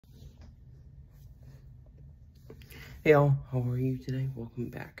Hey all, how are you today? Welcome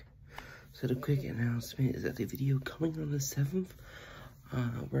back. So the quick announcement is that the video coming on the 7th,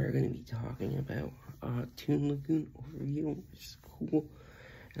 we're going to be talking about Toon Lagoon overview, which is cool.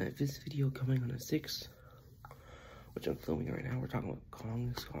 And that this video coming on the 6th, which I'm filming right now, we're talking about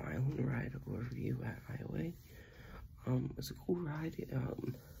Kong Skull Island ride overview at IOA. It's a cool ride.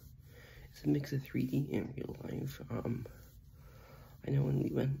 It's a mix of 3D and real life. I know when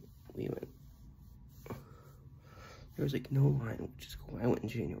we went, there was like no line, which is cool. I went in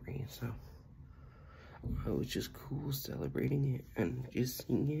January, so it was just cool celebrating it and just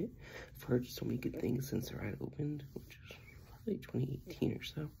seeing it. I've heard so many good things since the ride opened, which is probably 2018 or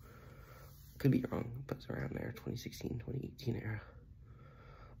so. Could be wrong, but it's around there, 2016, 2018 era.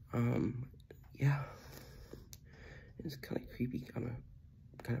 Yeah, it's kind of creepy. I'm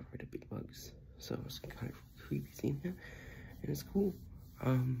kind of afraid of big bugs, so it's kind of creepy seeing it, and it's cool.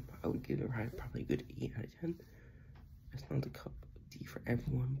 I would give the ride probably a good 8 out of 10. It's not the cup of tea for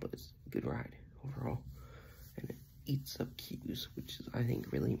everyone, but it's a good ride overall. And it eats up queues, which is, I think,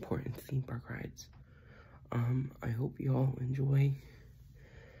 really important to theme park rides. I hope you all enjoy.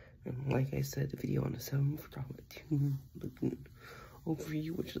 And like I said, the video on the 7th, we're talking about Toon Lagoon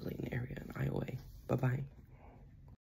overview, which is like an area in IOA. Bye-bye.